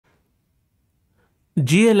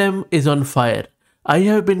GLM is on fire. I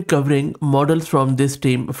have been covering models from this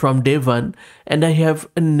team from day one, and I have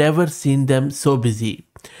never seen them so busy.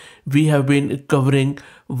 We have been covering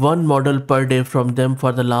one model per day from them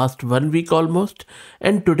for the last 1 week almost,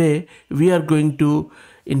 and today we are going to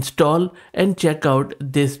install and check out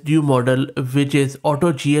this new model, which is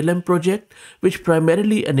AutoGLM project, which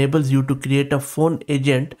primarily enables you to create a phone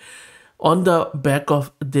agent on the back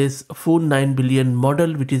of this Phone 9 billion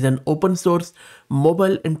model, which is an open source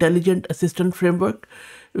mobile intelligent assistant framework,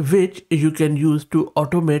 which you can use to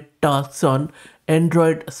automate tasks on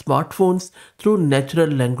Android smartphones through natural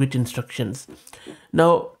language instructions.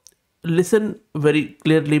 Now, listen very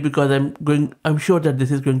clearly because I'm sure that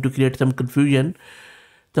this is going to create some confusion.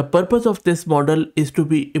 The purpose of this model is to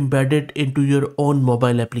be embedded into your own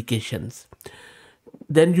mobile applications.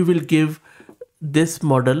 Then you will give this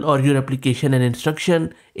model or your application an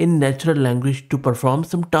instruction in natural language to perform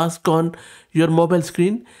some task on your mobile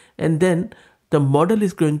screen, and then the model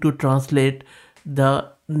is going to translate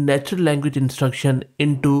the natural language instruction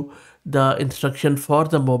into the instruction for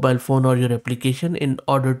the mobile phone or your application in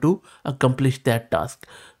order to accomplish that task.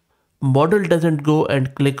 Model doesn't go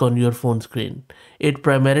and click on your phone screen. It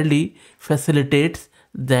primarily facilitates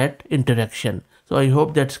that interaction. So I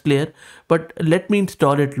hope that's clear, but let me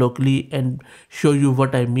install it locally and show you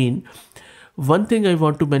what I mean. One thing I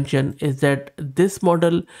want to mention is that this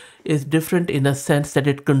model is different in a sense that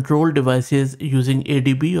it controls devices using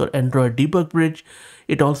ADB or Android Debug Bridge.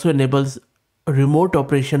 It also enables remote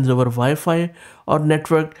operations over Wi-Fi or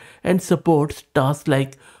network and supports tasks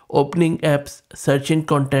like opening apps, searching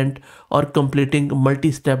content, or completing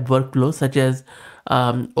multi-step workflows such as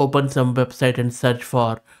open some website and search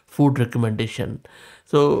for food recommendation.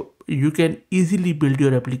 So you can easily build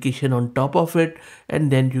your application on top of it,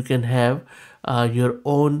 and then you can have your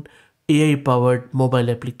own AI powered mobile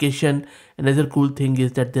application. Another cool thing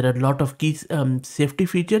is that there are a lot of key safety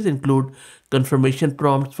features, include confirmation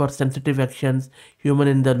prompts for sensitive actions, human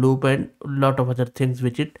in the loop, and a lot of other things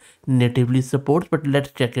which it natively supports. But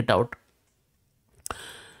let's check it out.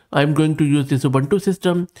 I'm going to use this Ubuntu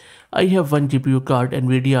system. I have one GPU card,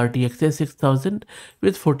 NVIDIA RTX 6000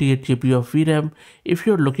 with 48 GB of VRAM. If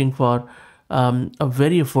you're looking for a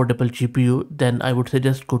very affordable GPU, then I would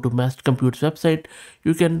suggest go to Massed Compute's website.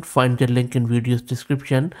 You can find the link in video's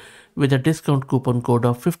description with a discount coupon code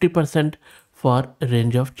of 50% for a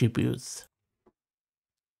range of GPUs.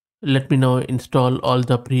 Let me now install all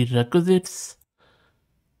the prerequisites.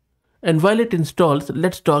 And while it installs,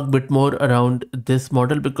 let's talk a bit more around this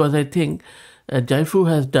model, because I think Jaifu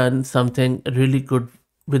has done something really good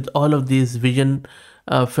with all of these Vision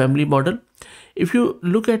family model. If you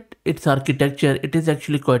look at its architecture, it is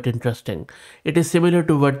actually quite interesting. It is similar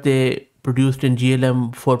to what they produced in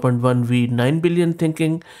GLM 4.1 v 9 billion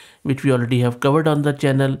thinking, which we already have covered on the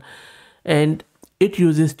channel. And it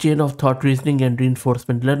uses chain of thought reasoning and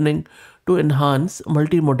reinforcement learning to enhance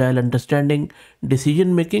multimodal understanding,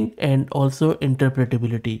 decision making, and also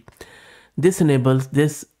interpretability. This enables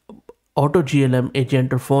this AutoGLM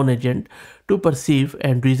agent or phone agent to perceive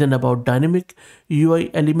and reason about dynamic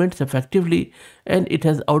UI elements effectively, and it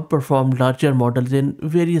has outperformed larger models in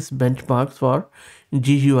various benchmarks for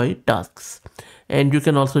GUI tasks. And you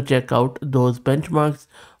can also check out those benchmarks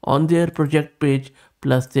on their project page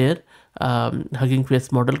plus their Hugging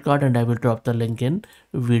Face model card, and I will drop the link in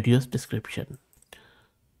video's description.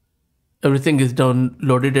 Everything is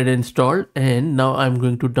downloaded and installed, and now I'm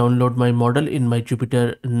going to download my model in my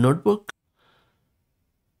Jupyter notebook.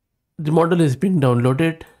 The model is being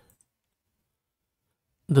downloaded.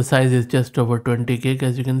 The size is just over 20 gig,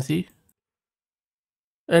 as you can see.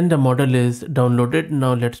 And the model is downloaded.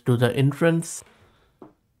 Now let's do the inference.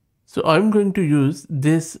 So I'm going to use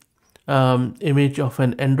this image of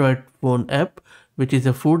an Android phone app, which is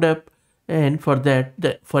a food app. And for that,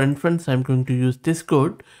 for inference, I'm going to use this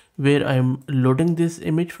code where I'm loading this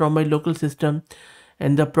image from my local system.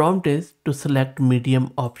 And the prompt is to select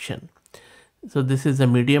medium option. So this is a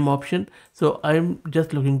medium option. So I'm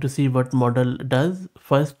just looking to see what model does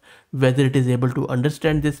first, whether it is able to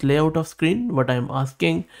understand this layout of screen, what I'm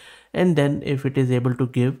asking, and then if it is able to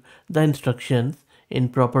give the instructions in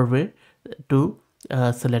proper way to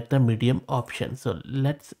select the medium option. So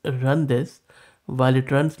let's run this. While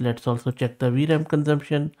it runs, let's also check the VRAM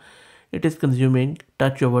consumption. It is consuming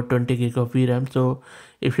touch over 20 gig of VRAM. So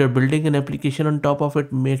if you're building an application on top of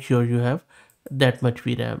it, make sure you have that much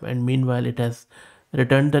VRAM. And meanwhile, it has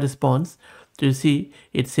returned the response. So you see,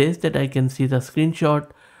 it says that I can see the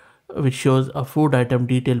screenshot which shows a food item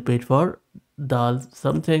detail page for dal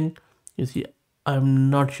something. You see, I'm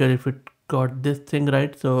not sure if it got this thing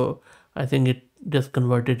right, so I think it just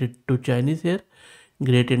converted it to Chinese here.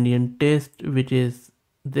 Great Indian Taste, which is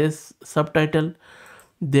this subtitle.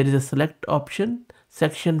 There is a select option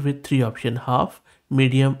section with 3 options: half,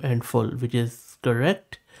 medium and full, which is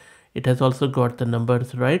correct. It has also got the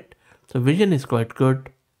numbers right. So vision is quite good.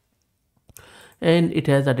 And it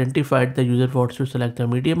has identified the user wants to select the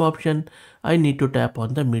medium option. I need to tap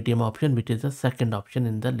on the medium option, which is the second option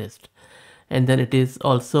in the list. And then it is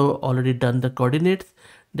also already done the coordinates,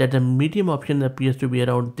 that the medium option appears to be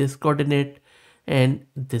around this coordinate and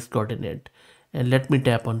this coordinate. And let me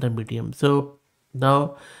tap on the medium. So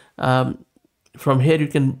now from here you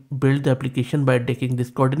can build the application by taking these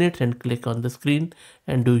coordinates and click on the screen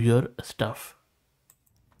and do your stuff.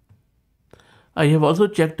 I have also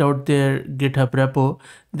checked out their GitHub repo.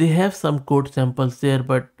 They have some code samples there,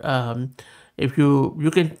 but if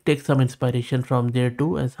you can take some inspiration from there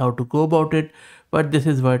too as how to go about it. But this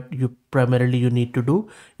is what you primarily need to do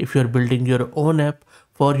if you're building your own app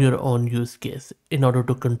for your own use case in order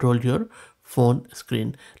to control your phone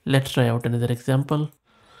screen. Let's try out another example.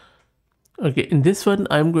 Okay, in this one,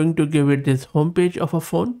 I'm going to give it this home page of a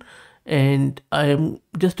phone, and I am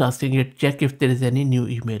just asking it check if there is any new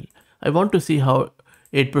email. I want to see how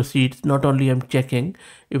it proceeds. Not only I'm checking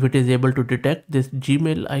if it is able to detect this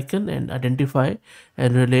Gmail icon and identify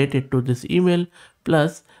and relate it to this email,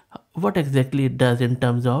 plus what exactly it does in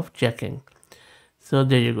terms of checking. So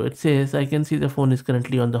there you go. It says I can see the phone is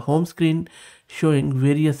currently on the home screen showing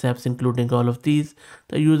various apps including all of these.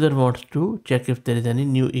 The user wants to check if there is any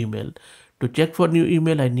new email. To check for new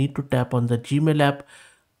email, I need to tap on the Gmail app,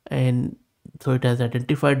 and so it has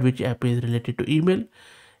identified which app is related to email.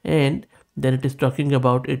 And then it is talking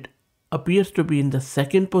about it appears to be in the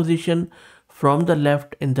second position from the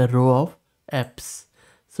left in the row of apps.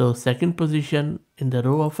 So second position in the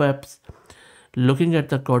row of apps, looking at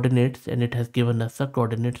the coordinates, and it has given us the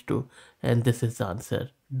coordinates too. And this is the answer: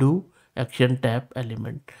 do action tap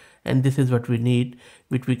element. And this is what we need,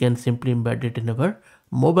 which we can simply embed it in our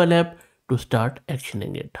mobile app to start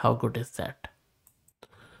actioning it. How good is that?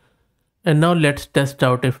 And now let's test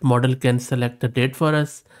out if model can select the date for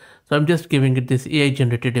us. So I'm just giving it this AI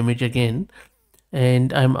generated image again,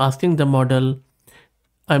 and I'm asking the model,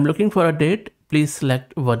 I'm looking for a date, please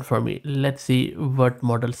select one for me. Let's see what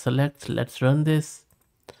model selects. Let's run this.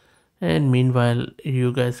 And meanwhile,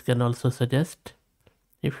 you guys can also suggest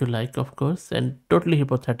if you like, of course, and totally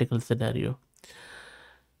hypothetical scenario.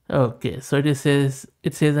 Okay, so it says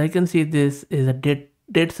I can see this is a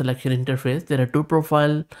date selection interface. There are two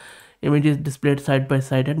profile images displayed side by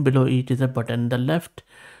side, and below each is a button. The left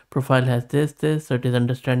profile has this, so it is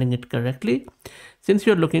understanding it correctly. Since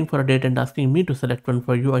you're looking for a date and asking me to select one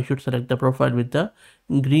for you, I should select the profile with the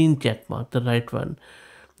green check mark, the right one.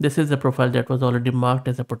 This is the profile that was already marked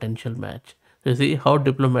as a potential match. So you see how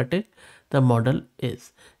diplomatic the model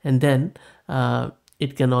is. And then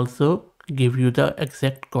it can also give you the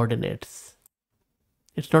exact coordinates.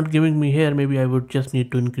 It's not giving me here. Maybe I would just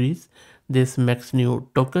need to increase this max new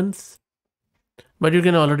tokens. But you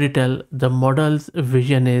can already tell the model's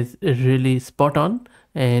vision is really spot on,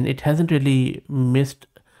 and it hasn't really missed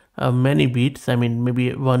many beats. I mean,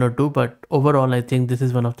 maybe one or two, but overall, I think this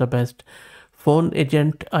is one of the best phone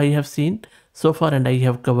agent I have seen so far, and I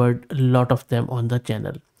have covered a lot of them on the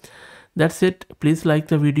channel. That's it. Please like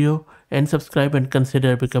the video and subscribe, and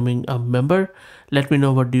consider becoming a member. Let me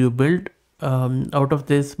know what do you build out of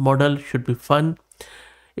this model. Should be fun.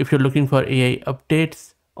 If you're looking for AI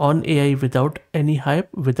updates on AI without any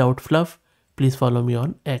hype, without fluff, please follow me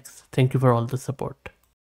on X. Thank you for all the support.